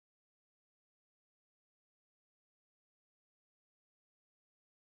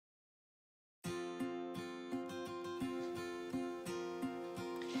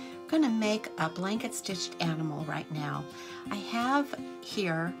going to make a blanket stitched animal right now. I have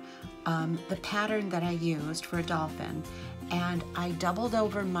here the pattern that I used for a dolphin, and I doubled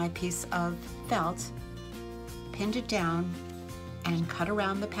over my piece of felt, pinned it down, and cut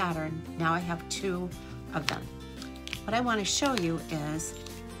around the pattern. Now I have 2 of them. What I want to show you is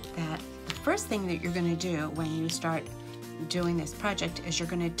that the first thing that you're going to do when you start doing this project is you're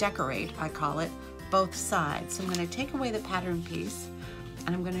going to decorate, I call it, both sides. So I'm going to take away the pattern piece,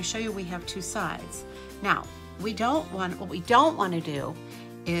 and I'm going to show you we have 2 sides. Now, what we don't want to do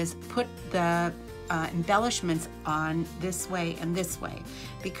is put the embellishments on this way and this way,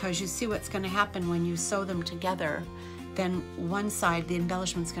 because you see what's going to happen when you sew them together. Then one side, the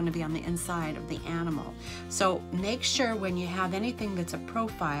embellishment's going to be on the inside of the animal. So make sure when you have anything that's a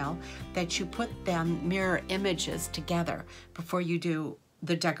profile that you put them mirror images together before you do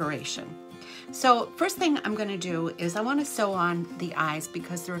the decoration. So first thing I'm going to do is I want to sew on the eyes,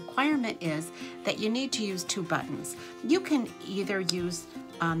 because the requirement is that you need to use 2 buttons. You can either use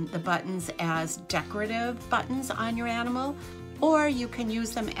the buttons as decorative buttons on your animal, or you can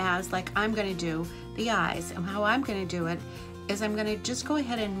use them as, like I'm going to do, the eyes. And how I'm going to do it is I'm going to just go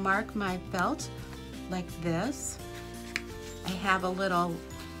ahead and mark my felt like this. I have a little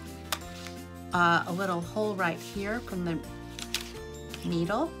hole right here from the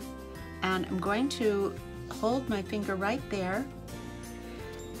needle, and I'm going to hold my finger right there.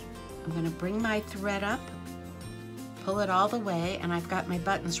 I'm going to bring my thread up, pull it all the way, and I've got my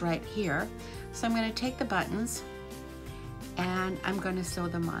buttons right here. So I'm going to take the buttons and I'm going to sew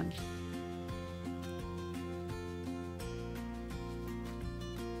them on.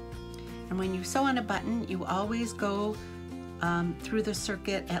 And when you sew on a button, you always go through the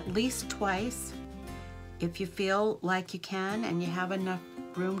circuit at least twice. If you feel like you can and you have enough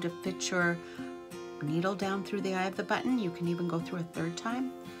room to fit your needle down through the eye of the button, you can even go through a 3rd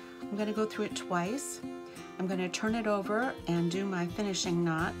time. I'm going to go through it twice. I'm going to turn it over and do my finishing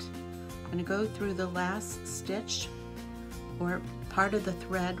knot. I'm going to go through the last stitch, or part of the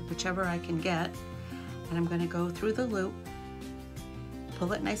thread, whichever I can get, and I'm going to go through the loop,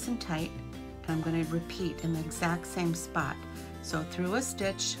 pull it nice and tight, and I'm going to repeat in the exact same spot. So through a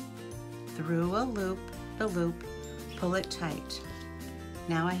stitch, through a loop, the loop, pull it tight.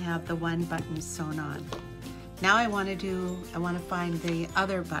 Now I have the 1 button sewn on. Now I want to find the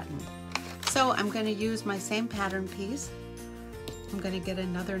other button. So I'm going to use my same pattern piece. I'm going to get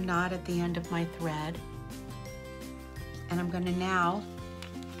another knot at the end of my thread. And I'm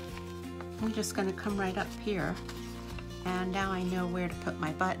just going to come right up here. And now I know where to put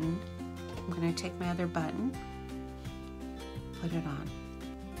my button. I'm going to take my other button, put it on.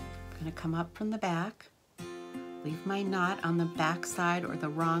 I'm going to come up from the back, leave my knot on the back side, or the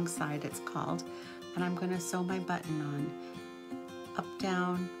wrong side it's called, and I'm going to sew my button on. Up,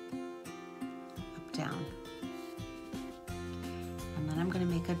 down, up, down. And then I'm going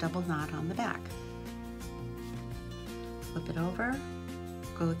to make a double knot on the back. Flip it over,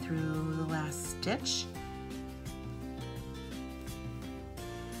 go through the last stitch,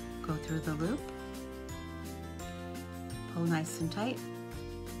 go through the loop, pull nice and tight,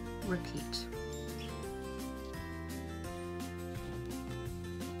 repeat.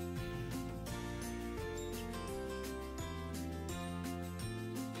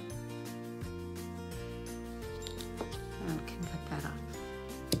 And we can cut that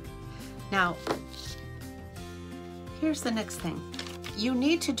off. Now, here's the next thing. You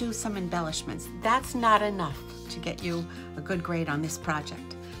need to do some embellishments. That's not enough to get you a good grade on this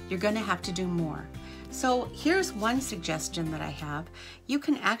project. You're going to have to do more. So here's one suggestion that I have. You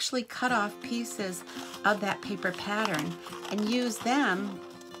can actually cut off pieces of that paper pattern and use them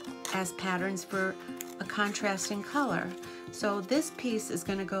as patterns for a contrasting color. So this piece is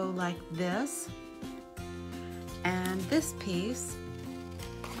going to go like this, and this piece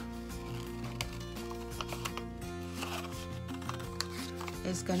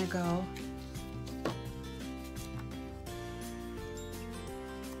is going to go,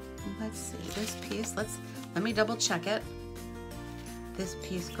 let's see, this piece, let me double check it. This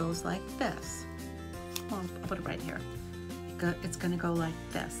piece goes like this. Well, I'll put it right here. It's going to go like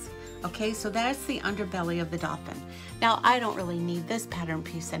this. Okay, so that's the underbelly of the dolphin. Now, I don't really need this pattern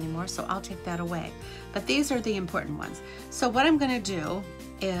piece anymore, so I'll take that away. But these are the important ones. So what I'm going to do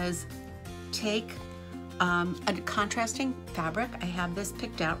is take a contrasting fabric. I have this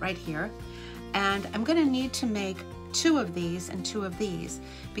picked out right here, and I'm going to need to make 2 of these and 2 of these,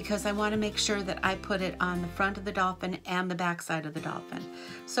 because I want to make sure that I put it on the front of the dolphin and the back side of the dolphin.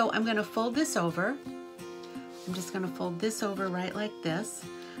 So I'm going to fold this over. I'm just going to fold this over right like this.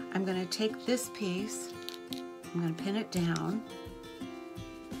 I'm going to take this piece, I'm going to pin it down,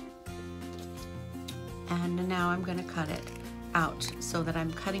 And now I'm going to cut it out so that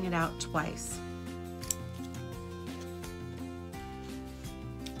I'm cutting it out twice.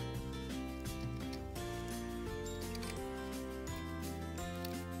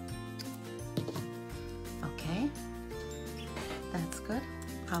 Okay, that's good.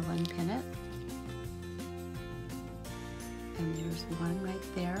 I'll unpin it. And there's one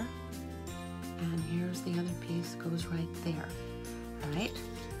right there. And here's the other piece, goes right there. All right,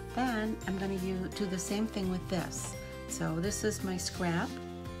 then I'm going to do the same thing with this. So this is my scrap.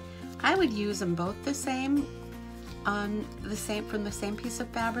 I would use them both the same on the same from the same piece of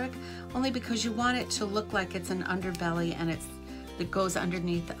fabric, only because you want it to look like it's an underbelly and it goes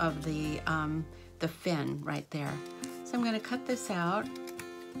underneath of the fin right there. So I'm going to cut this out.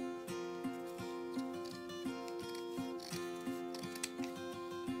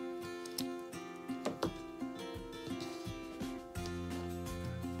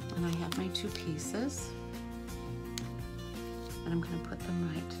 And I have my two pieces, and I'm going to put them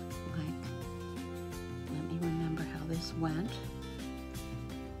right, like, let me remember how this went,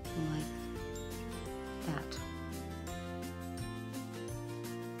 like that.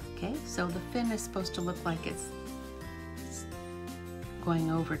 Okay, so the fin is supposed to look like it's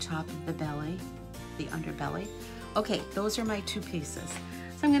going over top of the belly, the underbelly. Okay, those are my two pieces.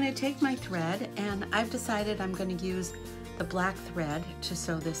 So I'm going to take my thread, and I've decided I'm going to use the black thread to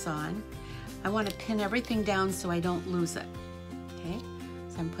sew this on. I want to pin everything down so I don't lose it. Okay,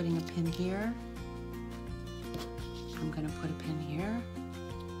 so I'm putting a pin here. I'm going to put a pin here,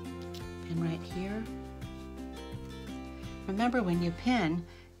 pin right here. Remember, when you pin,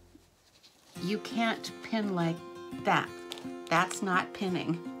 you can't pin like that. That's not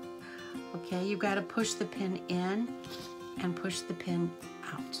pinning. Okay, you've got to push the pin in and push the pin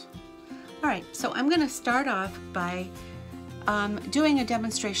out. All right, so I'm going to start off by doing a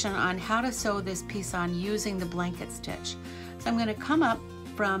demonstration on how to sew this piece on using the blanket stitch. So I'm going to come up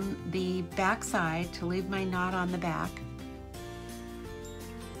from the back side to leave my knot on the back,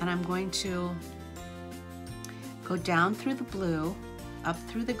 and I'm going to go down through the blue, up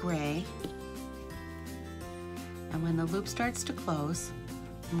through the gray, and when the loop starts to close,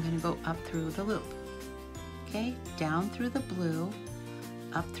 I'm going to go up through the loop. Okay, down through the blue,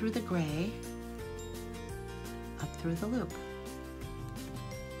 up through the gray, up through the loop.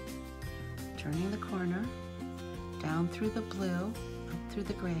 Turning the corner, down through the blue, up through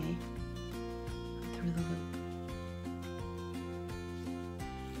the gray, up through the loop.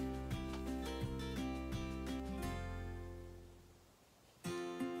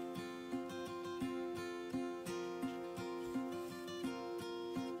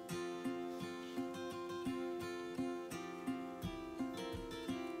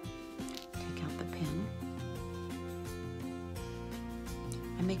 Take out the pin.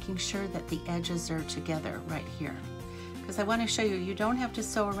 I'm making sure that the edges are together right here, because I want to show you, you don't have to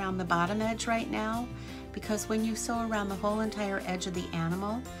sew around the bottom edge right now, because when you sew around the whole entire edge of the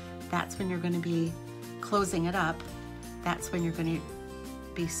animal, that's when you're going to be closing it up. That's when you're going to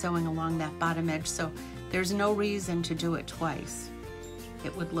be sewing along that bottom edge. So there's no reason to do it twice.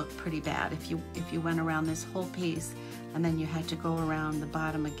 It would look pretty bad if you went around this whole piece and then you had to go around the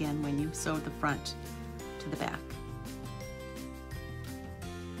bottom again when you sewed the front to the back.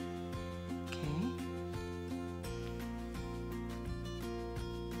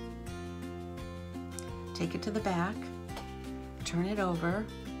 Take it to the back, turn it over,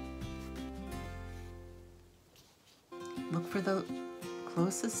 look for the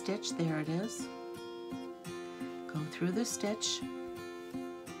closest stitch, there it is. Go through the stitch,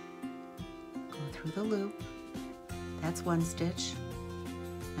 go through the loop, that's one stitch,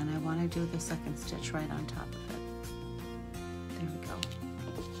 and I want to do the second stitch right on top of it. There we go.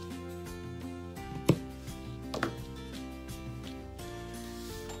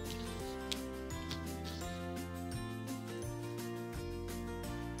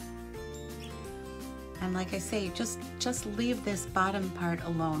 And like I say, just leave this bottom part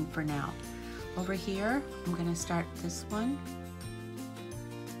alone for now. Over here, I'm going to start this one.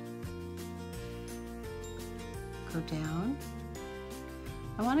 Go down.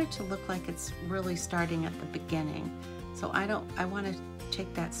 I want it to look like it's really starting at the beginning. So I want to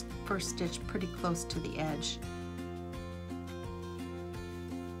take that first stitch pretty close to the edge.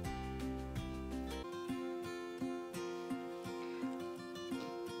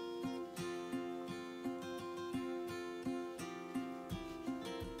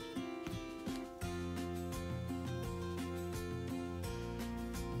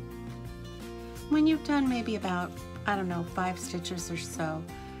 When you've done maybe about, I don't know, 5 stitches or so,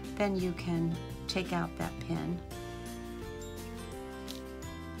 then you can take out that pin.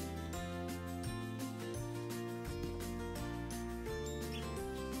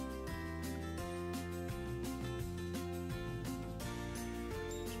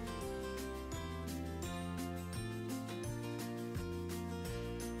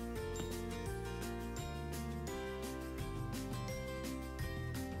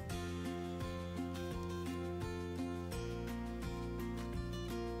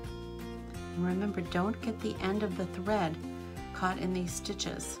 And remember, don't get the end of the thread caught in these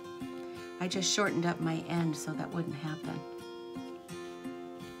stitches. I just shortened up my end so that wouldn't happen.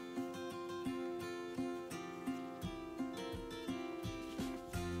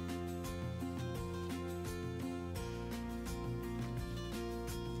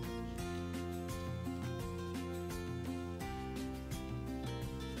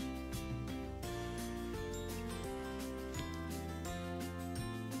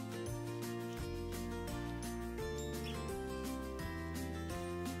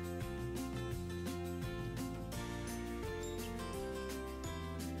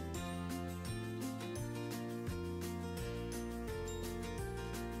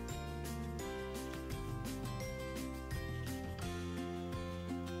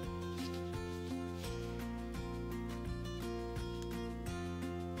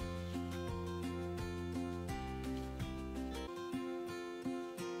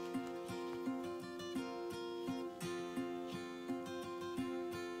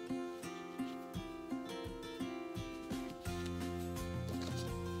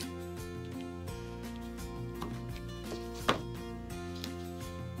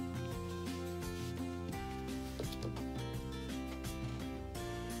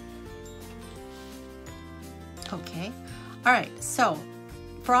 Okay, all right, so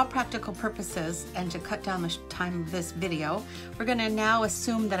for all practical purposes and to cut down the time of this video, we're gonna now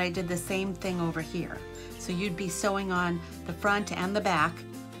assume that I did the same thing over here. So you'd be sewing on the front and the back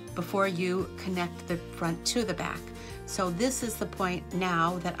before you connect the front to the back. So this is the point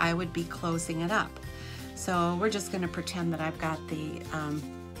now that I would be closing it up. So we're just gonna pretend that I've got the,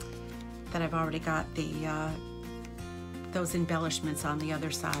 that I've already got the, those embellishments on the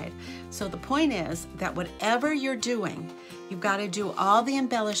other side. So the point is that whatever you're doing, you've got to do all the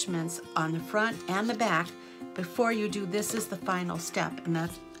embellishments on the front and the back before you do this is the final step, and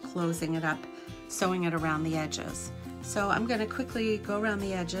that's closing it up, sewing it around the edges. So I'm going to quickly go around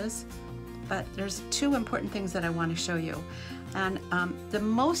the edges, but there's two important things that I want to show you. And the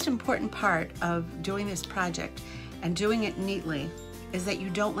most important part of doing this project and doing it neatly is that you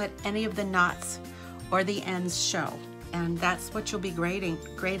don't let any of the knots or the ends show. And that's what you'll be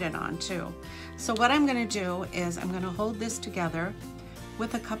graded on too. So what I'm gonna do is I'm gonna hold this together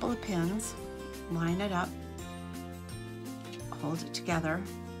with a couple of pins, line it up, hold it together.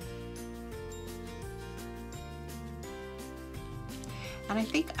 And I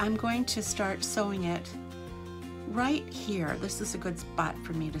think I'm going to start sewing it right here. This is a good spot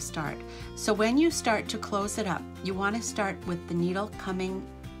for me to start. So when you start to close it up, you wanna start with the needle coming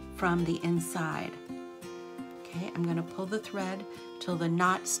from the inside. Okay, I'm going to pull the thread till the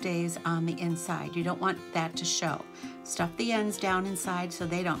knot stays on the inside. You don't want that to show. Stuff the ends down inside so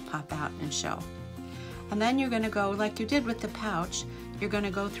they don't pop out and show. And then you're going to go like you did with the pouch. You're going to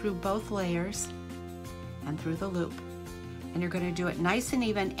go through both layers and through the loop. And you're going to do it nice and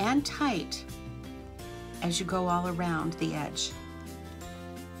even and tight as you go all around the edge.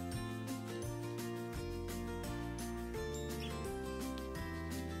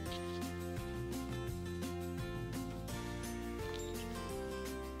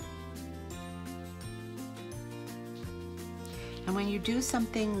 And when you do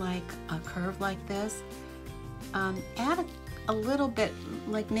something like a curve like this, add a little bit,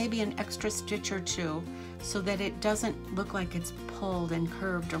 like maybe an extra stitch or two, so that it doesn't look like it's pulled and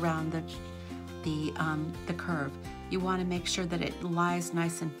curved around the curve. You want to make sure that it lies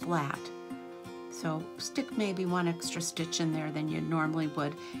nice and flat. So stick maybe one extra stitch in there than you normally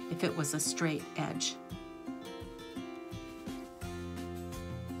would if it was a straight edge.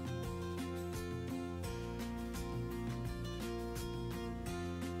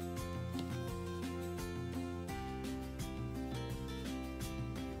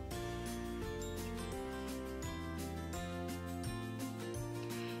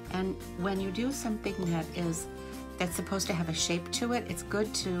 And when you do something that's supposed to have a shape to it, it's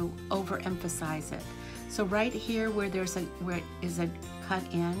good to overemphasize it. So right here where there is a cut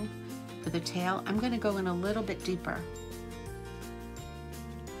in for the tail, I'm going to go in a little bit deeper.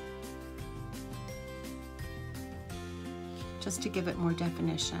 Just to give it more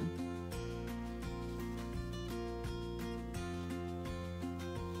definition.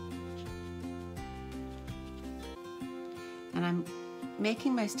 And I'm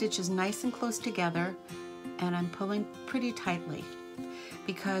making my stitches nice and close together, and I'm pulling pretty tightly,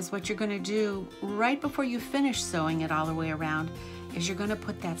 because what you're going to do right before you finish sewing it all the way around is you're going to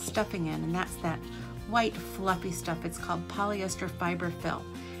put that stuffing in, and that's that white fluffy stuff. It's called polyester fiber fill,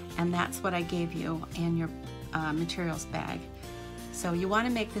 and that's what I gave you in your materials bag. So you want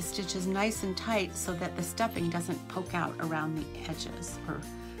to make the stitches nice and tight so that the stuffing doesn't poke out around the edges or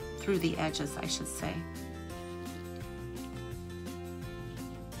through the edges, I should say.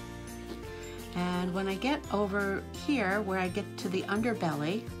 And when I get over here, where I get to the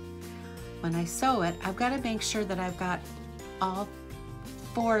underbelly, when I sew it, I've got to make sure that I've got all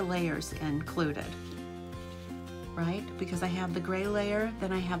 4 layers included, right? Because I have the gray layer,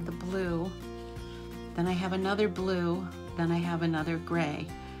 then I have the blue, then I have another blue, then I have another gray.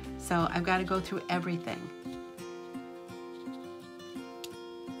 So I've got to go through everything.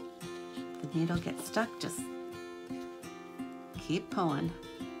 The needle gets stuck, just keep pulling.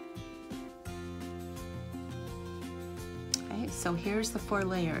 Okay, so here's the 4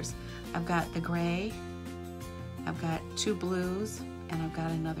 layers. I've got the gray, I've got 2 blues, and I've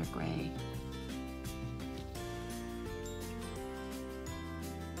got another gray.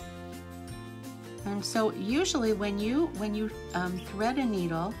 And so usually when you thread a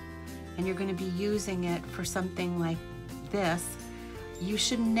needle and you're going to be using it for something like this, you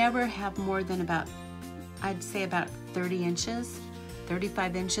should never have more than about, I'd say about 30 inches,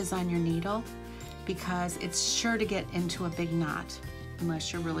 35 inches on your needle, because it's sure to get into a big knot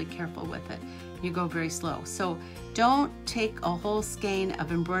unless you're really careful with it. You go very slow. So don't take a whole skein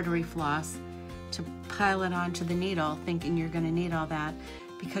of embroidery floss to pile it onto the needle thinking you're going to need all that,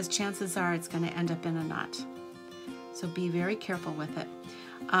 because chances are it's going to end up in a knot. So be very careful with it.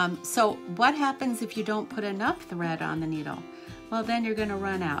 So what happens if you don't put enough thread on the needle? Well, then you're going to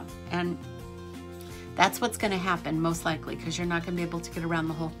run out, and that's what's going to happen most likely, because you're not going to be able to get around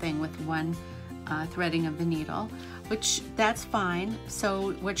the whole thing with one threading of the needle, which that's fine.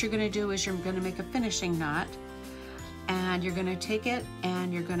 So what you're going to do is you're going to make a finishing knot, and you're going to take it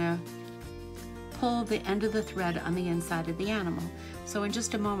and you're going to pull the end of the thread on the inside of the animal. So in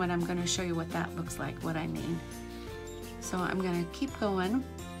just a moment I'm going to show you what that looks like, what I mean. So I'm going to keep going,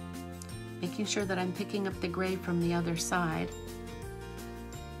 making sure that I'm picking up the gray from the other side.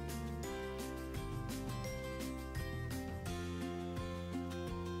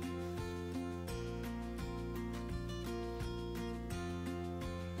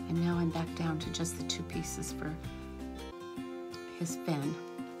 And now I'm back down to just the 2 pieces for his fin.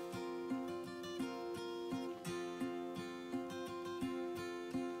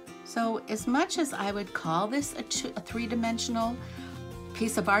 So as much as I would call this a 3-dimensional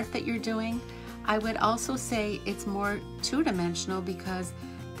piece of art that you're doing, I would also say it's more 2-dimensional because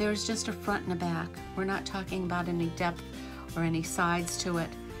there's just a front and a back. We're not talking about any depth or any sides to it.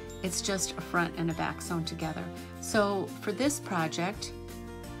 It's just a front and a back sewn together. So for this project,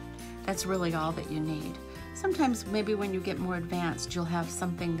 that's really all that you need. Sometimes maybe when you get more advanced, you'll have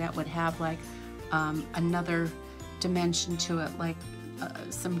something that would have like another dimension to it, like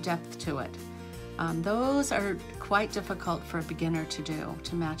some depth to it. Those are quite difficult for a beginner to do,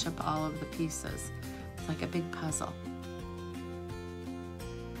 to match up all of the pieces. It's like a big puzzle.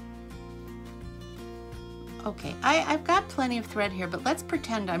 Okay, I've got plenty of thread here, but let's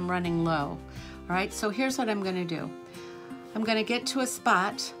pretend I'm running low. All right, so here's what I'm gonna do. I'm gonna get to a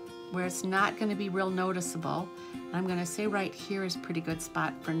spot where it's not gonna be real noticeable. And I'm gonna say right here is a pretty good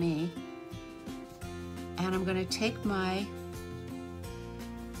spot for me. And I'm gonna take my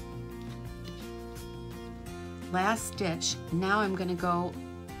last stitch. Now I'm gonna go,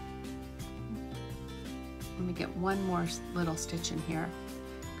 let me get one more little stitch in here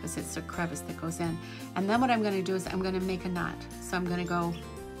because it's a crevice that goes in. And then what I'm gonna do is I'm gonna make a knot. So I'm gonna go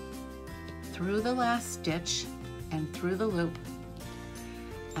through the last stitch and through the loop.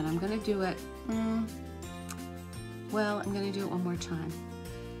 And I'm gonna do it, well, I'm gonna do it one more time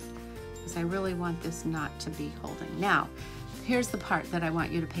because I really want this knot to be holding. Now, here's the part that I want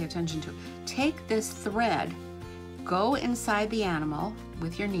you to pay attention to. Take this thread, go inside the animal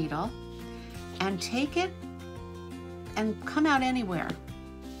with your needle, and take it and come out anywhere,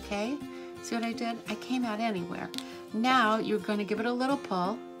 okay? See what I did? I came out anywhere. Now you're gonna give it a little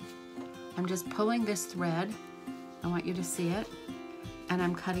pull. I'm just pulling this thread. I want you to see it. And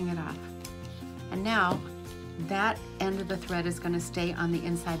I'm cutting it off. And now that end of the thread is going to stay on the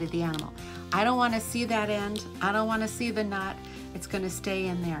inside of the animal. I don't want to see that end. I don't want to see the knot. It's going to stay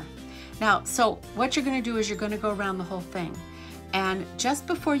in there. Now, so what you're going to do is you're going to go around the whole thing. And just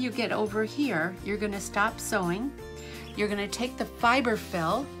before you get over here, you're going to stop sewing. You're going to take the fiber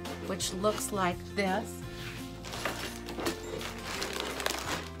fill, which looks like this.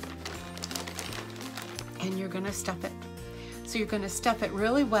 And you're going to stuff it. So you're going to stuff it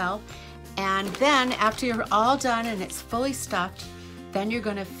really well, and then after you're all done and it's fully stuffed, then you're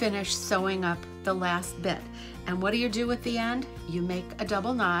going to finish sewing up the last bit. And what do you do at the end? You make a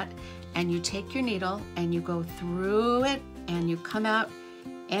double knot, and you take your needle and you go through it and you come out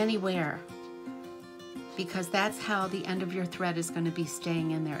anywhere. because that's how the end of your thread is going to be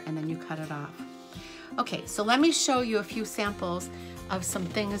staying in there, and then you cut it off. Okay, so let me show you a few samples of some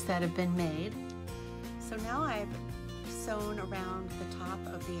things that have been made. So now I've sewn around the top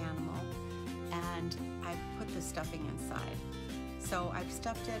of the animal and I've put the stuffing inside. So I've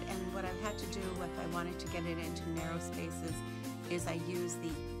stuffed it, and what I've had to do if I wanted to get it into narrow spaces is I use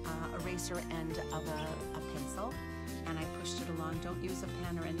the eraser end of a pencil, and I pushed it along. Don't use a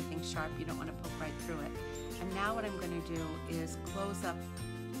pen or anything sharp. You don't want to poke right through it. And now what I'm going to do is close up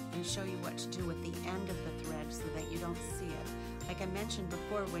and show you what to do with the end of the thread so that you don't see it. Like I mentioned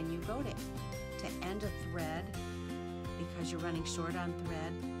before, when you go to end a thread, because you're running short on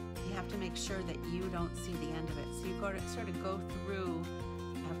thread, you have to make sure that you don't see the end of it. So you go to sort of go through,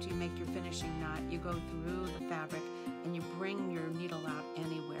 after you make your finishing knot, you go through the fabric and you bring your needle out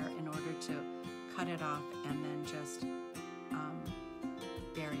anywhere in order to cut it off and then just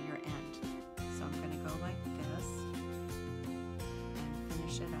bury your end. So I'm going to go like this and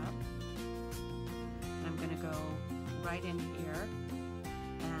finish it up. And I'm going to go right in here,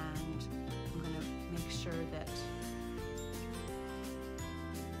 and I'm going to make sure that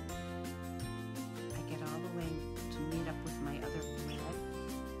I get all the way to meet up with my other thread.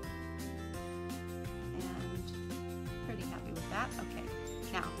 And pretty happy with that. Okay,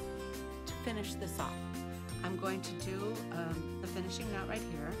 now to finish this off, I'm going to do the finishing knot right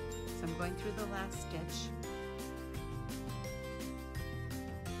here. So I'm going through the last stitch.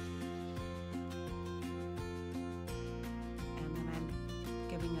 And then I'm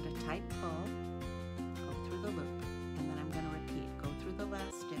giving it a tight pull, go through the loop, and then I'm going to repeat. Go through the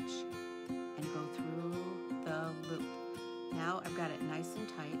last stitch and go through the loop. Now I've got it nice and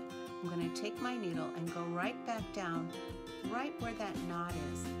tight. I'm going to take my needle and go right back down, right where that knot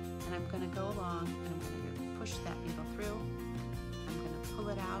is. And I'm going to go along and I'm going to push that needle through. I'm going to pull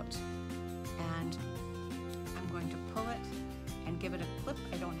it out, and I'm going to pull it and give it a clip.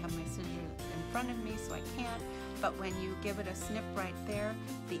 I don't have my scissors in front of me, so I can't, but when you give it a snip right there,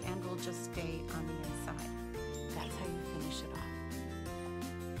 the end will just stay on the inside. That's how you finish it off.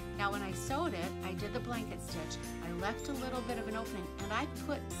 Now when I sewed it, I did the blanket stitch. I left a little bit of an opening, and I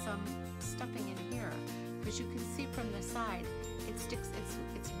put some stuffing in here, because you can see from the side, it sticks,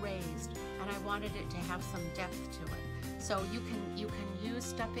 it's raised, and I wanted it to have some depth to it. So you can use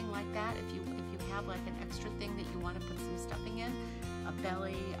stuffing like that if you have like an extra thing that you want to put some stuffing in, a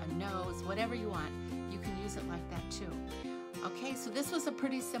belly, a nose, whatever you want. You can use it like that too. Okay, so this was a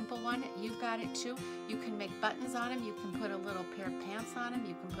pretty simple one. You've got it too. You can make buttons on them. You can put a little pair of pants on them.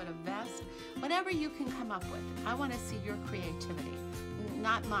 You can put a vest, whatever you can come up with. I want to see your creativity,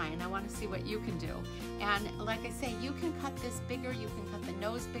 not mine. I want to see what you can do. And like I say, you can cut this bigger. You can cut the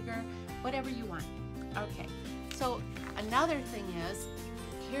nose bigger, whatever you want. Okay, so another thing is,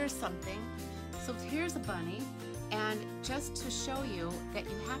 here's something. So here's a bunny, and just to show you that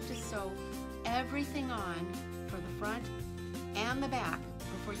you have to sew everything on for the front and the back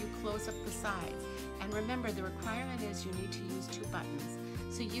before you close up the sides. And remember, the requirement is you need to use 2 buttons.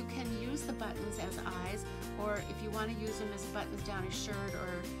 So you can use the buttons as eyes, or if you want to use them as buttons down a shirt, or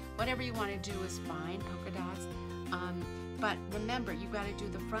whatever you want to do is fine, polka dots. But remember, you've got to do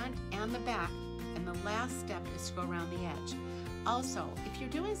the front and the back, and the last step is to go around the edge. Also, if you're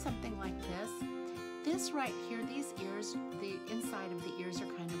doing something like this right here, these ears, the inside of the ears are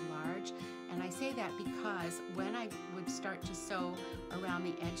kind of large, and I say that because when I would start to sew around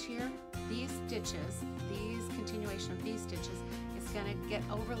the edge here, these stitches, these continuation of these stitches, is going to get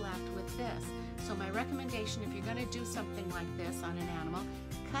overlapped with this. So my recommendation, if you're going to do something like this on an animal,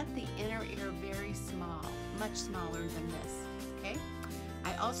 cut the inner ear very small, much smaller than this, okay?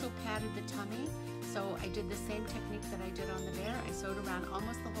 I also padded the tummy, so I did the same technique that I did on the bear. I sewed around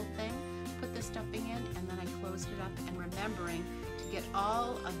almost the whole thing, put the stuffing in, and then I closed it up, and remembering to get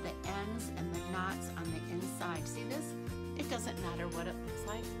all of the ends and the knots on the inside. See this? It doesn't matter what it looks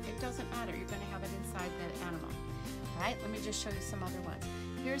like. It doesn't matter. You're going to have it inside the animal. All right, let me just show you some other ones.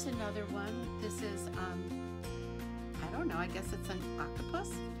 Here's another one. This is, I don't know, I guess it's an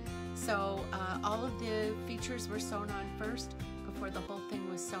octopus. So all of the features were sewn on first before the whole thing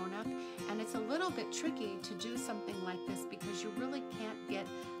was sewn up. And it's a little bit tricky to do something like this because you really can't get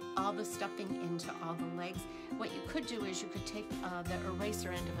all the stuffing into all the legs. What you could do is you could take the eraser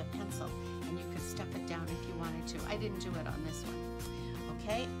end of a pencil and you could stuff it down if you wanted to. I didn't do it on this one.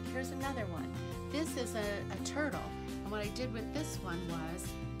 Okay, here's another one. This is a turtle. And what I did with this one was,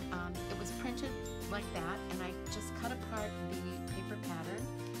 it was printed like that, and I just cut apart the paper pattern,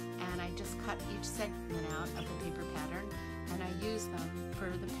 and I just cut each segment out of the paper pattern, and I used them for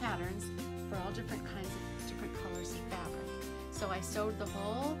the patterns for all different kinds of different colors of fabric. So I sewed the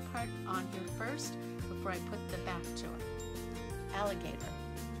whole part on here first before I put the back to it. Alligator.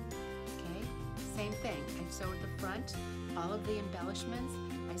 Okay, same thing. I sewed the front, all of the embellishments.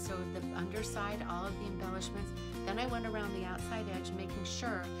 I sewed the underside, all of the embellishments. Then I went around the outside edge, making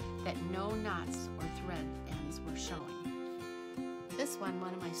sure that no knots or thread ends were showing. This one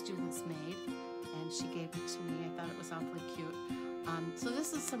of my students made, and she gave it to me. I thought it was awfully cute. So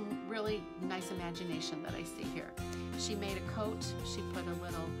this is some really nice imagination that I see here. She made a coat. She put a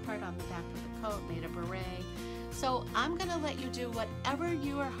little heart on the back of the coat, made a beret. So I'm going to let you do whatever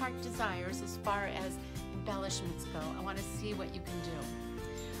your heart desires as far as embellishments go. I want to see what you can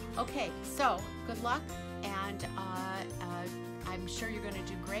do. Okay, so good luck, and I'm sure you're going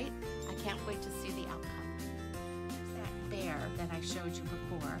to do great. I can't wait to see the outcome. There's that bear that I showed you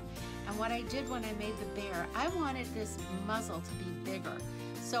before. And what I did when I made the bear, I wanted this muzzle to be bigger.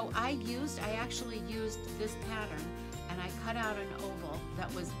 So I actually used this pattern, and I cut out an oval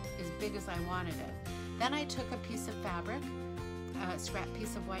that was as big as I wanted it. Then I took a piece of fabric, a scrap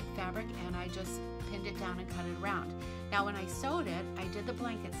piece of white fabric, and I just pinned it down and cut it around. Now when I sewed it, I did the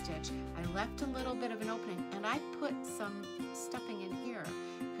blanket stitch. I left a little bit of an opening, and I put some stuffing in here,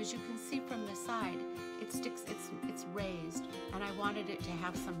 because you can see from the side, it sticks, it's raised, and I wanted it to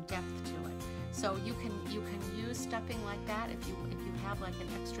have some depth to it. So you can use stuffing like that if you have like an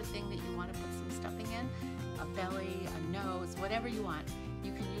extra thing that you want to put some stuffing in, a belly, a nose, whatever you want,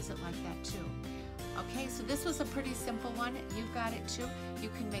 you can use it like that too. Okay, so this was a pretty simple one. You've got it too. You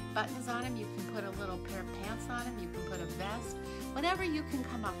can make buttons on them. You can put a little pair of pants on them. You can put a vest. Whatever you can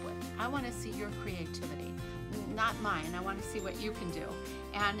come up with. I want to see your creativity, not mine. I want to see what you can do.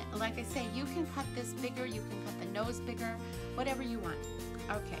 And like I say, you can cut this bigger. You can cut the nose bigger. Whatever you want.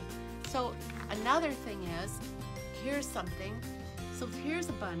 Okay, so another thing is, here's something. So here's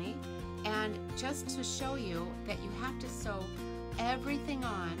a bunny. And just to show you that you have to sew everything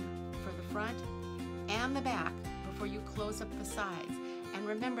on for the front and the back before you close up the sides. And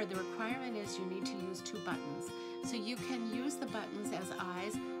remember, the requirement is you need to use 2 buttons. So you can use the buttons as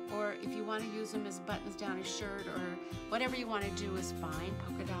eyes, or if you want to use them as buttons down a shirt, or whatever you want to do is fine,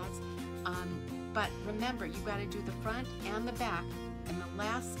 polka dots. But remember, you've got to do the front and the back, and the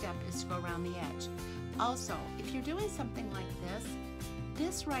last step is to go around the edge. Also, if you're doing something like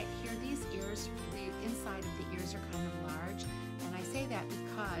this right here, these ears, the inside of the ears are kind of large. And I say that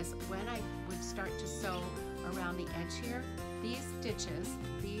because when I would start to sew around the edge here, these stitches,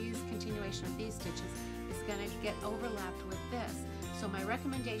 continuation of these stitches is going to get overlapped with this. So my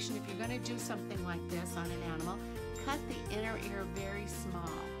recommendation, if you're going to do something like this on an animal, cut the inner ear very small,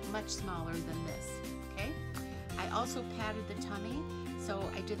 much smaller than this, okay? I also padded the tummy, so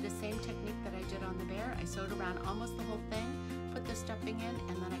I did the same technique that I did on the bear. I sewed around almost the whole thing, put the stuffing in,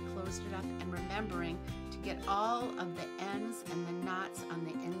 and then I closed it up, and remembering to get all of the ends and the knots on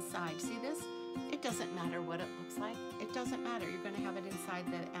the inside. See this? It doesn't matter what it looks like. It doesn't matter. You're going to have it inside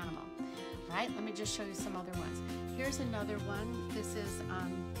the animal. All right, let me just show you some other ones. Here's another one. This is,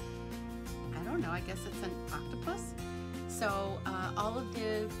 I don't know, I guess it's an octopus. So all of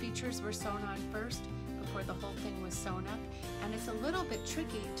the features were sewn on first before the whole thing was sewn up. And it's a little bit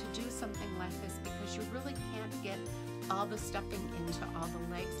tricky to do something like this because you really can't get all the stuffing into all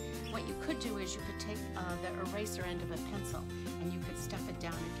the legs. What you could do is you could take the eraser end of a pencil and you could stuff it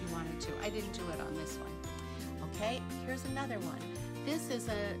down if you wanted to. I didn't do it on this one. Okay, here's another one. This is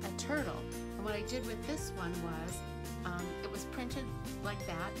a turtle, and what I did with this one was it was printed like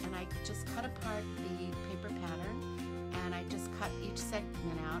that, and I just cut apart the paper pattern, and I just cut each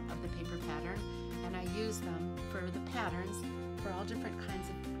segment out of the paper pattern, and I used them for the patterns for all different kinds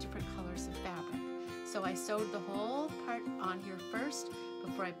of different colors of fabric. So I sewed the whole part on here first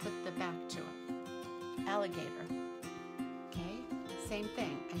before I put the back to it. Alligator. Okay, same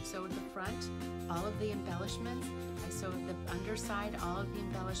thing. I sewed the front, all of the embellishments. I sewed the underside, all of the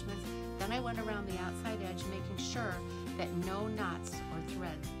embellishments. Then I went around the outside edge, making sure that no knots or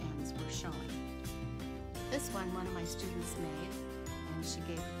thread ends were showing. This one of my students made, and she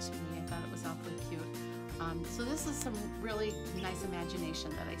gave it to me. I thought it was awfully cute. So this is some really nice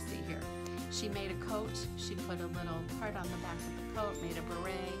imagination that I see here. She made a coat. She put a little heart on the back of the coat, made a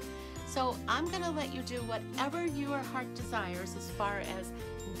beret. So I'm going to let you do whatever your heart desires as far as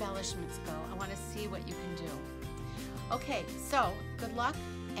embellishments go. I want to see what you can do. Okay, so good luck,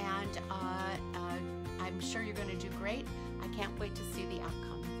 and I'm sure you're going to do great. I can't wait to see the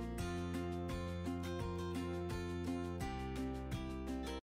outcome.